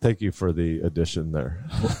 Thank you for the addition there.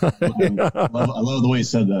 I love the way you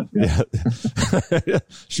said that. Yeah.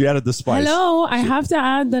 She added the spice. Hello, I have to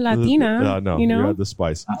add the Latina. No, you add the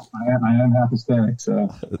spice. I am half Hispanic,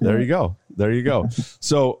 so. There you go.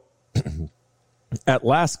 So at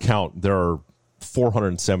last count, there are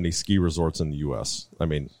 470 ski resorts in the U.S. I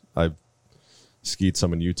mean, I've skied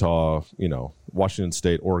some in Utah, Washington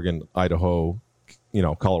State, Oregon, Idaho,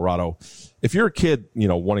 Colorado. If you're a kid,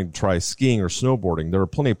 wanting to try skiing or snowboarding, there are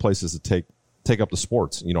plenty of places to take up the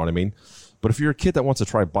sports. You know what I mean? But if you're a kid that wants to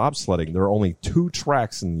try bobsledding, there are only 2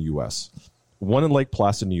 tracks in the U.S. One in Lake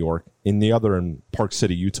Placid, New York, and the other in Park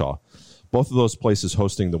City, Utah. Both of those places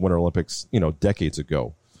hosting the Winter Olympics, decades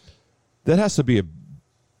ago. That has to be a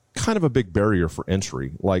kind of a big barrier for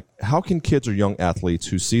entry. Like, how can kids or young athletes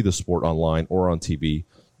who see the sport online or on TV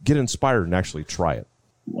get inspired and actually try it?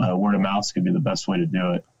 Word of mouth could be the best way to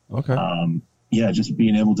do it. Okay. Just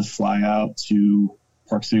being able to fly out to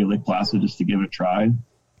Park City, Lake Placid, just to give it a try.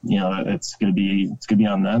 It's gonna be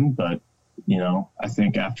on them, but I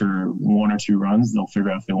think after 1 or 2 runs, they'll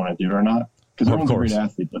figure out if they want to do it or not. Because everyone's a great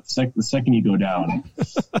athlete, but the second you go down,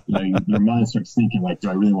 your mind starts thinking like, do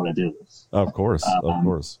I really want to do this? Of course.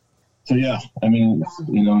 So yeah, in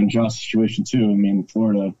Josh's situation too.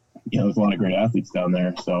 Florida, there's a lot of great athletes down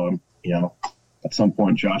there. So at some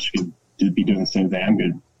point, Josh could be doing the same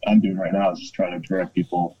thing I'm doing right now, is just trying to direct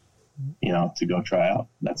people, to go try out.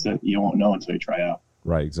 That's it. You won't know until you try out.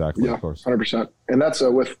 Right. Exactly. Yeah, of course. 100%. And that's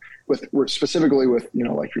with specifically with,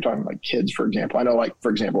 like you're talking like kids, for example. I know, like, for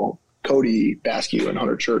example, Cody Baskew and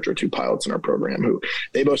Hunter Church are 2 pilots in our program who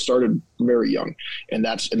they both started very young, and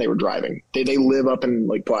they were driving. They live up in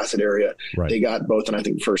Lake Placid area. Right. They got both, and I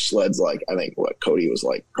think first sleds, Cody was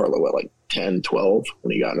like, Carlo, 10, 12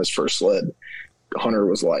 when he got in his first sled. Hunter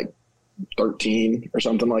was like 13 or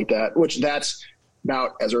something like that, which that's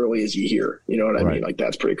about as early as you hear, you know what I mean? Like,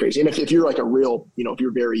 that's pretty crazy. And if you're like a real, if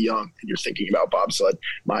you're very young and you're thinking about bobsled,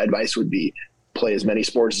 my advice would be play as many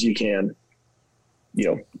sports as you can,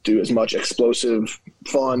 do as much explosive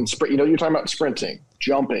fun sprint. You're talking about sprinting,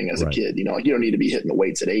 jumping as a kid, you don't need to be hitting the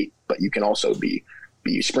weights at 8, but you can also be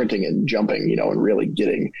sprinting and jumping, and really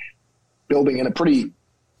building in a pretty,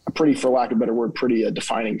 for lack of a better word, pretty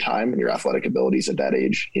defining time in your athletic abilities at that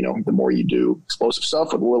age. The more you do explosive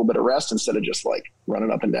stuff with a little bit of rest, instead of just like running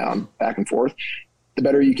up and down, back and forth, the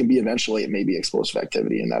better you can be eventually. It may be explosive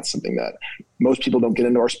activity. And that's something that most people don't get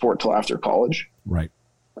into our sport till after college. Right.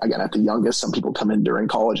 Again, at the youngest, some people come in during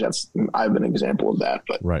college. I've been an example of that,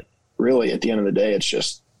 but really at the end of the day, it's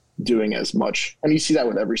just doing as much. And you see that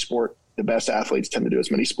with every sport. the best athletes tend to do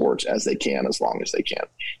as many sports as they can, as long as they can.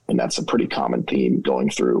 And that's a pretty common theme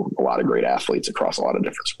going through a lot of great athletes across a lot of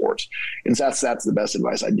different sports. And that's the best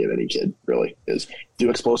advice I'd give any kid, really, is do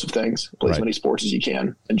explosive things, play as many sports as you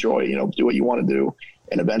can, enjoy, do what you want to do.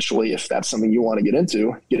 And eventually, if that's something you want to get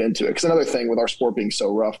into it. Because another thing with our sport being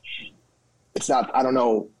so rough, it's not, I don't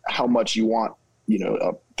know how much you want,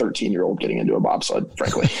 a 13-year-old getting into a bobsled,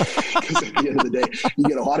 frankly, because at the end of the day, you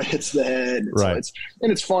get a lot of hits to the head. Right. So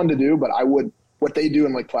it's fun to do, but what they do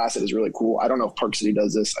in Lake Placid is really cool. I don't know if Park City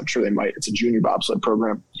does this. I'm sure they might. It's a junior bobsled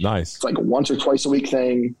program. Nice. It's like a once or twice a week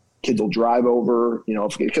thing. Kids will drive over,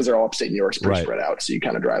 because they're all upstate New York, it's pretty spread out. So you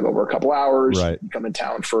kind of drive over a couple hours, you come in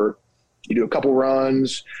town you do a couple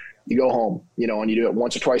runs, you go home, and you do it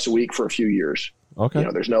once or twice a week for a few years. Okay.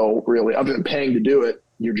 There's no really, other than paying to do it,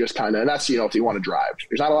 you're just kind of, and that's, if you want to drive,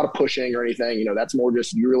 there's not a lot of pushing or anything, that's more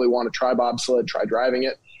just, you really want to try bobsled, try driving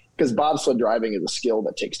it, because bobsled driving is a skill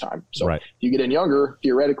that takes time. So if you get in younger,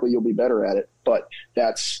 theoretically, you'll be better at it. But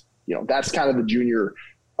that's kind of the junior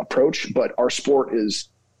approach. But our sport is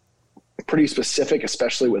pretty specific,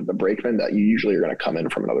 especially with the brakemen, that you usually are going to come in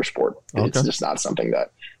from another sport. Okay. It's just not something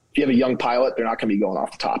that, if you have a young pilot, they're not going to be going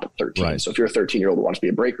off the top at 13. Right. So if you're a 13-year-old who wants to be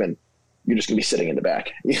a brakeman, you're just going to be sitting in the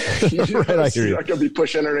back. I hear you. You're not going to be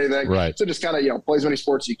pushing or anything. Right. So just kind of, play as many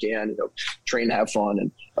sports as you can, train, have fun.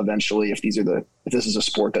 And eventually, if this is a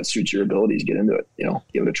sport that suits your abilities, get into it,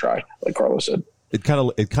 give it a try. Like Carlo said. It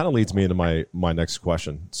kind of leads me into my next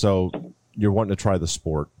question. So you're wanting to try the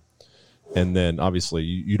sport, and then obviously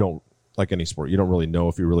you don't, like any sport, you don't really know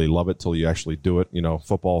if you really love it till you actually do it.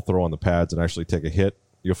 Football, throw on the pads and actually take a hit.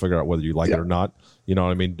 You'll figure out whether you like it or not. You know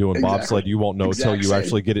what I mean? Doing bobsled, you won't know until you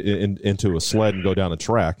actually get it into a sled and go down a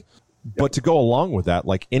track. But to go along with that,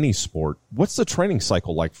 like any sport, what's the training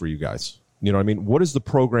cycle like for you guys? You know what I mean? What is the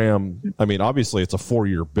program? I mean, obviously it's a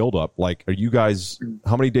 4-year buildup. Like, are you guys,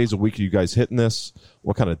 how many days a week are you guys hitting this?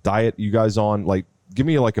 What kind of diet are you guys on? Like, give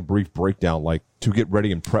me like a brief breakdown, like to get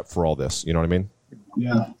ready and prep for all this. You know what I mean?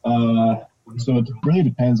 Yeah. So it really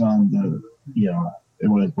depends on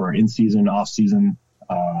whether we're in season, off season,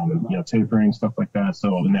 tapering, stuff like that.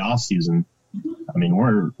 So in the off season, I mean,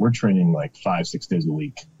 we're training like 5-6 days a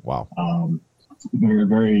week. Wow. Very,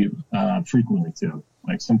 very frequently too.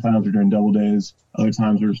 Like sometimes we're doing double days, other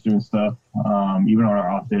times we're just doing stuff, even on our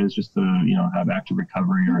off days, just to, have active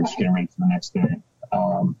recovery or just getting ready for the next day.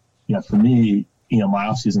 For me, my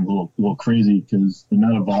off season is a little crazy because the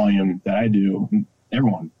amount of volume that I do,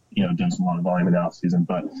 everyone, does a lot of volume in the off season,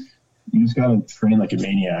 but you just got to train like a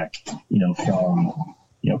maniac, from,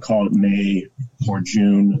 call it May or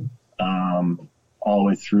June, all the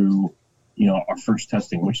way through, our first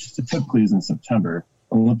testing, which typically is in September.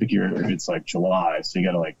 Olympic year, it's like July. So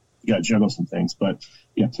you gotta juggle some things, but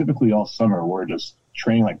typically all summer we're just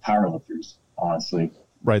training like powerlifters, honestly.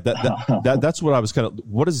 Right. That's what I was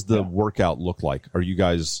what does the workout look like? Are you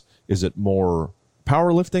guys, is it more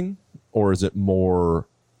powerlifting or is it more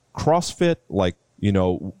CrossFit? Like,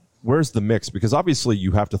 where's the mix? Because obviously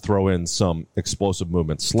you have to throw in some explosive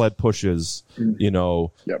movements, sled pushes,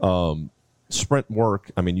 sprint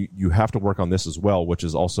work. I mean, you have to work on this as well, which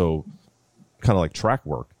is also kind of like track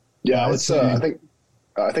work. Yeah, it's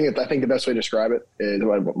I think the best way to describe it is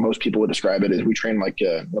what most people would describe it is we train like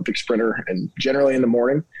an Olympic sprinter, and generally in the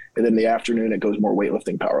morning, and then in the afternoon it goes more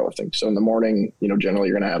weightlifting, powerlifting. So in the morning, generally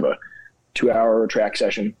you're going to have a 2-hour track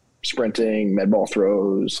session, sprinting, med ball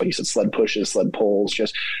throws, like you said, sled pushes, sled pulls,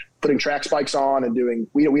 just putting track spikes on and doing,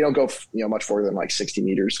 we don't go, much further than like 60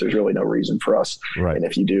 meters. There's really no reason for us. Right. And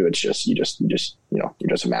if you do, it's just, you're just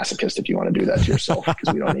a masochist if you want to do that to yourself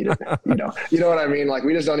because we don't need it. You know what I mean? Like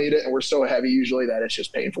we just don't need it. And we're so heavy usually that it's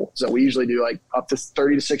just painful. So we usually do like up to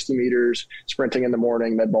 30 to 60 meters sprinting in the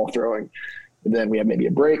morning, med ball throwing. And then we have maybe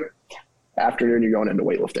a break. Afternoon, you're going into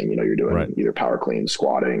weightlifting. You're doing either power clean,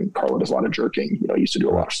 squatting. Carlo does a lot of jerking. Used to do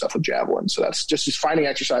a lot of stuff with javelin. So that's just finding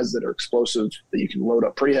exercises that are explosive that you can load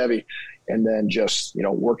up pretty heavy, and then just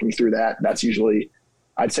working through that. That's usually,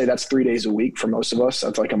 I'd say that's 3 days a week for most of us.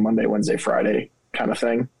 That's like a Monday, Wednesday, Friday kind of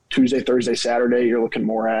thing. Tuesday, Thursday, Saturday, you're looking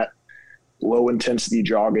more at low intensity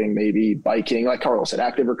jogging, maybe biking. Like Carlo said,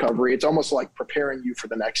 active recovery. It's almost like preparing you for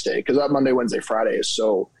the next day because that Monday, Wednesday, Friday is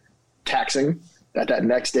so taxing. That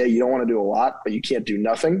next day you don't want to do a lot, but you can't do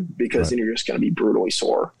nothing because then you're just going to be brutally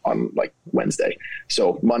sore on like Wednesday.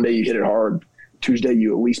 So Monday you hit it hard. Tuesday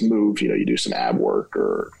you at least move, you do some ab work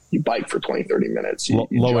or you bike for 20, 30 minutes. You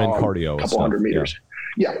low jog end cardio, a couple hundred meters.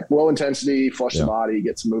 Yeah. Low intensity, flush the body,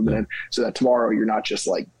 get some movement in so that tomorrow you're not just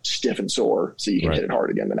like stiff and sore so you can hit it hard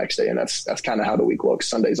again the next day. And that's kind of how the week looks.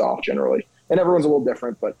 Sunday's off generally. And everyone's a little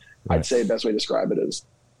different, but I'd say the best way to describe it is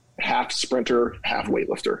half sprinter, half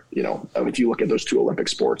weightlifter. You know, if you look at those two Olympic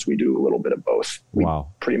sports, we do a little bit of both. We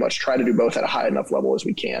pretty much try to do both at a high enough level as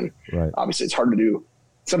we can. Right. Obviously, it's hard to do.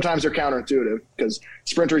 Sometimes they're counterintuitive because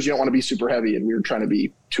sprinters, you don't want to be super heavy, and we're trying to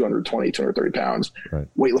be 220, 230 pounds. Right.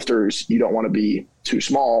 Weightlifters, you don't want to be too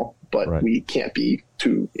small, but we can't be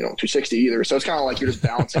 260 either. So it's kind of like you're just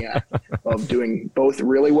balancing act of doing both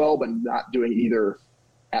really well, but not doing either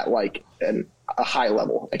at like a high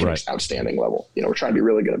level, like an outstanding level. You know, we're trying to be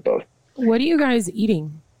really good at both. What are you guys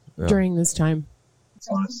eating during this time?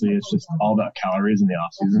 Honestly, it's just all about calories in the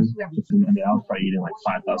off season. I was probably eating like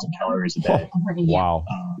 5,000 calories a day. Wow.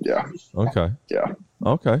 Yeah. Okay. Yeah.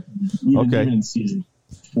 Okay. Even in season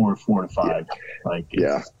 4 to 5, like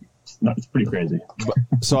it's pretty crazy.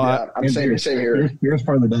 So I'm same here. Here's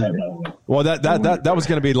part of the diet. Well, that was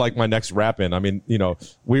going to be like my next wrap in. I mean, you know,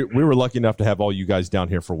 we were lucky enough to have all you guys down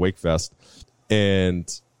here for Wakefest,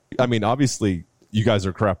 and I mean, obviously, you guys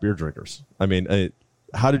are craft beer drinkers. I mean,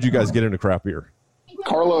 how did you guys get into craft beer?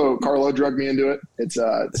 Carlo drugged me into it. It's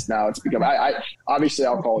become, obviously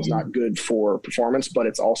alcohol is not good for performance, but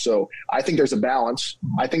it's also, I think there's a balance,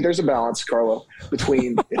 Carlo,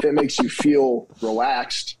 between if it makes you feel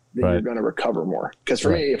relaxed, then you're going to recover more. Because for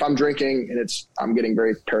me, if I'm drinking and I'm getting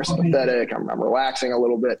very parasympathetic, I'm relaxing a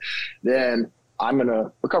little bit, then I'm going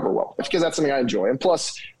to recover well. It's because that's something I enjoy. And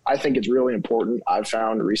plus, I think it's really important, I've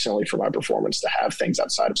found recently for my performance, to have things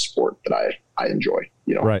outside of sport that I enjoy,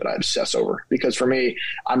 that I obsess over. Because for me,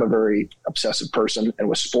 I'm a very obsessive person. And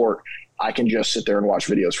with sport, I can just sit there and watch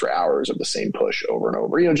videos for hours of the same push over and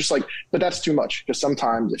over, but that's too much. Because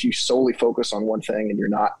sometimes if you solely focus on one thing and you're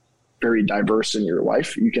not very diverse in your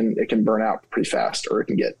life, it can burn out pretty fast, or it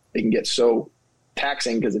can get so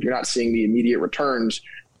taxing, because if you're not seeing the immediate returns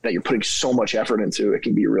that you're putting so much effort into, it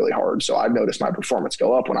can be really hard. So I've noticed my performance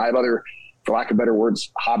go up when I have other, for lack of better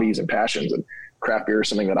words, hobbies and passions. And craft beer is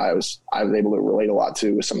something that I was able to relate a lot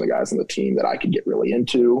to with some of the guys on the team that I could get really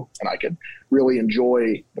into, and I could really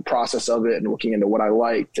enjoy the process of it and looking into what I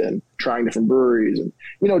liked and trying different breweries and,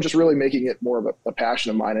 just really making it more of a passion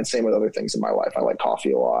of mine. And same with other things in my life. I like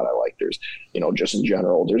coffee a lot. I like, just in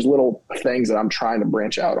general, there's little things that I'm trying to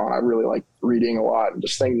branch out on. I really like reading a lot, and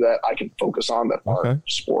just things that I can focus on that aren't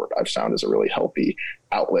sport, I've found is a really healthy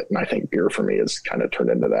outlet. And I think beer for me has kind of turned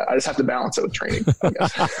into that. I just have to balance it with training, I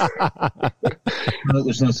guess.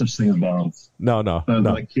 There's no such thing as balance. No.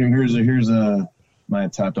 Like here's my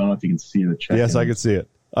tap. I don't know if you can see the check. Yes, I can see it.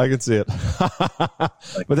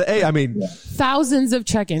 But hey, I mean, thousands of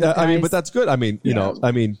check-ins. I mean, but that's good. I mean,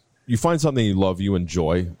 you find something you love, you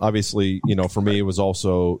enjoy. Obviously, for me, it was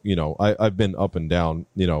also, I've been up and down,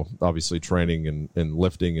 obviously training and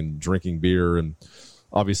lifting and drinking beer. And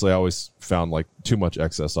obviously I always found like too much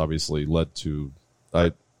excess obviously led to,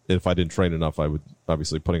 if I didn't train enough, I would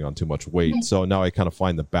obviously putting on too much weight. So now I kind of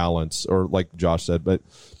find the balance, or like Josh said, but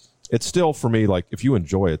it's still for me, like if you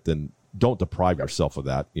enjoy it, then don't deprive yourself of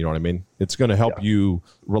that. You know what I mean? It's going to help you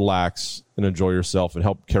relax and enjoy yourself and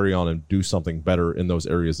help carry on and do something better in those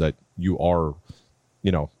areas that you are,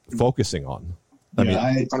 focusing on. I mean,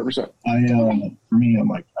 100%. For me, I'm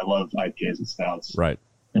like, I love IPAs and stouts. Right.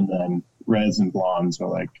 And then reds and blondes are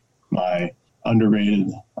like my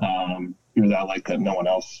underrated beer that I like that no one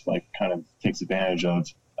else like kind of takes advantage of.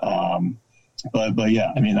 But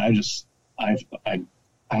yeah, I mean, I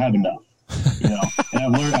have enough.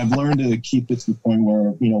 And I've learned to keep it to the point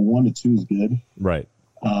where 1 to 2 is good, right?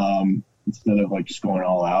 Instead of like just going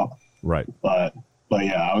all out, right? But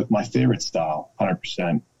yeah, my favorite style,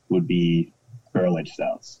 100%, would be barrel aged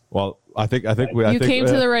stouts. Well, I think you came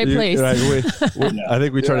to the right place. I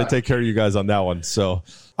think we try to take care of you guys on that one. So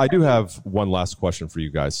I do have one last question for you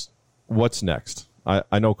guys. What's next?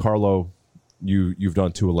 I know Carlo, you've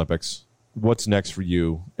done 2 Olympics. What's next for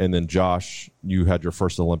you? And then Josh, you had your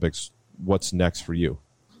first Olympics. What's next for you?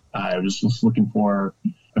 I was just looking for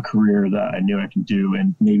a career that I knew I could do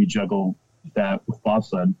and maybe juggle that with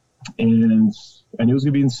bobsled. And I knew it was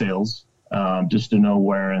going to be in sales, just to know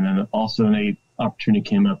where. And then also an opportunity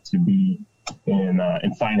came up to be in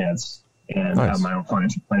finance and have my own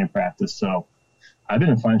financial planning practice. So I've been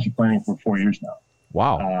in financial planning for 4 years now.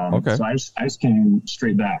 Wow. Okay. So I just came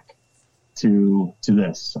straight back to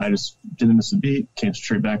this. I just didn't miss a beat, came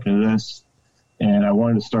straight back into this. And I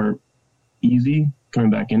wanted to start easy coming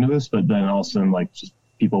back into this, but then all of a sudden, like, just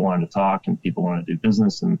people wanted to talk and people wanted to do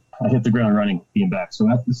business, and I hit the ground running being back. So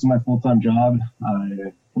this is my full-time job.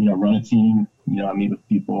 I run a team. I meet with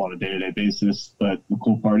people on a day-to-day basis, but the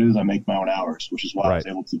cool part is I make my own hours, which is why I was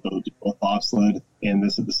able to go do both bobsled and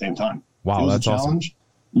this at the same time. Wow, that's a challenge.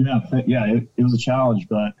 Awesome. Yeah, it was a challenge,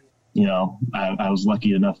 but I was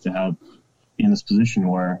lucky enough to have in this position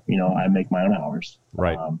where, I make my own hours.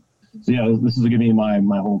 Right. So yeah, this is going to be my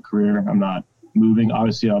whole career. I'm not moving.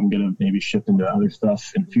 Obviously, I'm going to maybe shift into other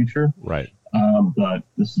stuff in the future. Right. But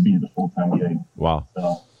this will be the full-time gig. Wow.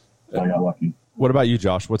 So I got lucky. What about you,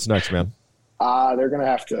 Josh? What's next, man? They're gonna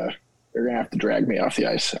have to drag me off the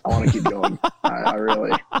ice. I want to keep going.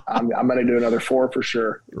 I'm going to do another 4 for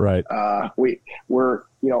sure. Right. We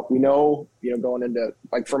know, going into,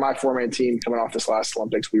 like, for my 4-man team coming off this last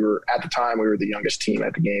Olympics, we were the youngest team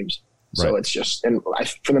at the games. So It's just, and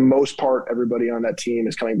for the most part, everybody on that team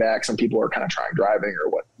is coming back. Some people are kind of trying driving or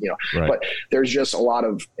what, right. But there's just a lot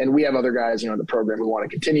of, and we have other guys, in the program we want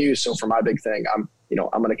to continue. So for my big thing, I'm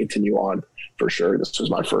going to continue on for sure. This was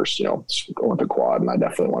my first, Olympic quad, and I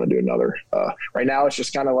definitely want to do another. Right now, it's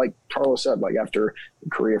just kind of like Carlo said, like after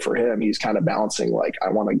career for him, he's kind of balancing, like, I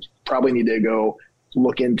want to probably need to go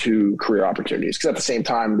look into career opportunities. Because at the same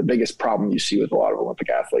time, the biggest problem you see with a lot of Olympic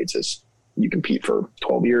athletes is you compete for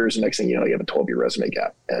 12 years, and next thing you know, you have a 12-year resume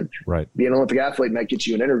gap. And being an Olympic athlete might get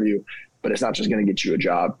you an interview, but it's not just going to get you a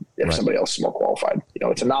job if somebody else is more qualified.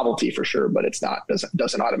 It's a novelty for sure, but it's not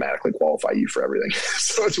doesn't automatically qualify you for everything.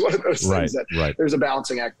 So it's one of those things that there's a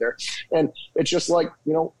balancing act there. And it's just like,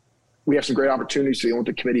 we have some great opportunities for the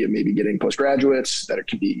Olympic Committee of maybe getting postgraduates that it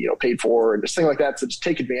can be, paid for and just things like that. So just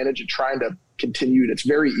take advantage and trying to continue. It's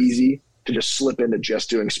very easy to just slip into just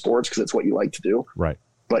doing sports because it's what you like to do. Right.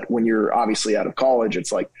 But when you're obviously out of college,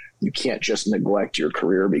 it's like you can't just neglect your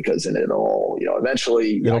career because in it all,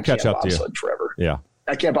 eventually it'll catch up to you forever. Yeah.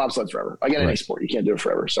 I can't bobsled forever. Like in any sport, you can't do it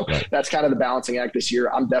forever. So that's kind of the balancing act this year.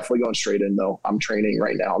 I'm definitely going straight in though. I'm training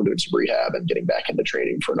right now. I'm doing some rehab and getting back into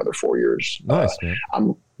training for another 4 years. Nice,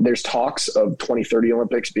 man. There's talks of 2030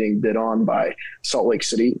 Olympics being bid on by Salt Lake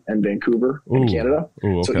City and Vancouver in Canada.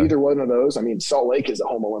 Okay. So either one of those, Salt Lake is a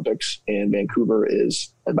home Olympics and Vancouver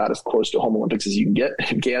is about as close to home Olympics as you can get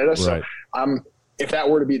in Canada. So if that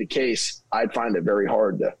were to be the case, I'd find it very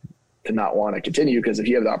hard to not want to continue, because if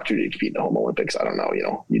you have the opportunity to compete in the home Olympics, I don't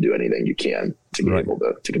know, you do anything you can to be able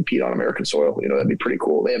to compete on American soil. That'd be pretty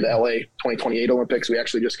cool. They have the LA 2028 Olympics. We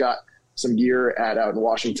actually just got some gear out in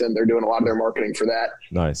Washington. They're doing a lot of their marketing for that.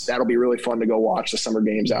 Nice. That'll be really fun to go watch the summer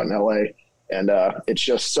games out in LA. And it's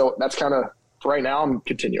just, so that's kind of, for right now, I'm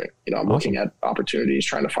continuing, I'm looking at opportunities,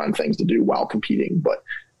 trying to find things to do while competing, but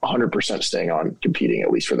 100% staying on competing at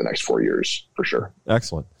least for the next 4 years for sure.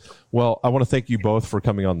 Excellent. Well, I want to thank you both for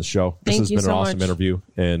coming on the show. This has been an awesome interview,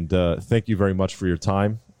 and thank you very much for your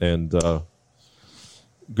time, and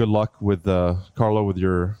good luck with Carlo with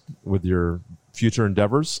your future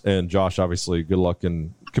endeavors, and Josh, obviously good luck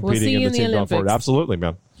in competing in the team going forward. Absolutely,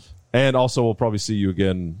 man. And also we'll probably see you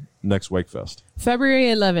again next Wakefest. February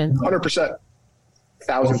 11th. 100%.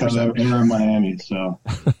 1,000%. We're in Miami, so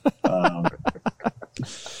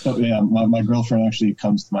but yeah, my girlfriend actually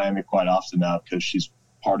comes to Miami quite often now because she's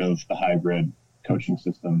part of the hybrid coaching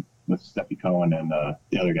system with Steffi Cohen and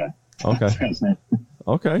the other guy. Okay.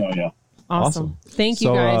 Okay. So, yeah. Awesome. Thank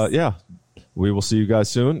you, guys. Yeah, we will see you guys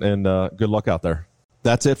soon, and good luck out there.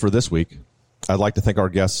 That's it for this week. I'd like to thank our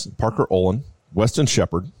guests, Parker Olen, Weston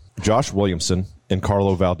Shepard, Josh Williamson, and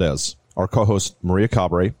Carlo Valdes, our co-host, Maria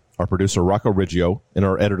Cabre, our producer, Rocco Riggio, and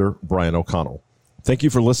our editor, Brian O'Connell. Thank you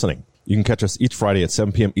for listening. You can catch us each Friday at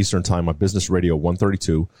 7 p.m. Eastern Time on Business Radio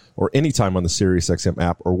 132 or anytime on the SiriusXM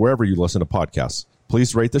app or wherever you listen to podcasts.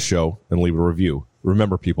 Please rate the show and leave a review.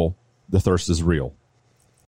 Remember, people, the thirst is real.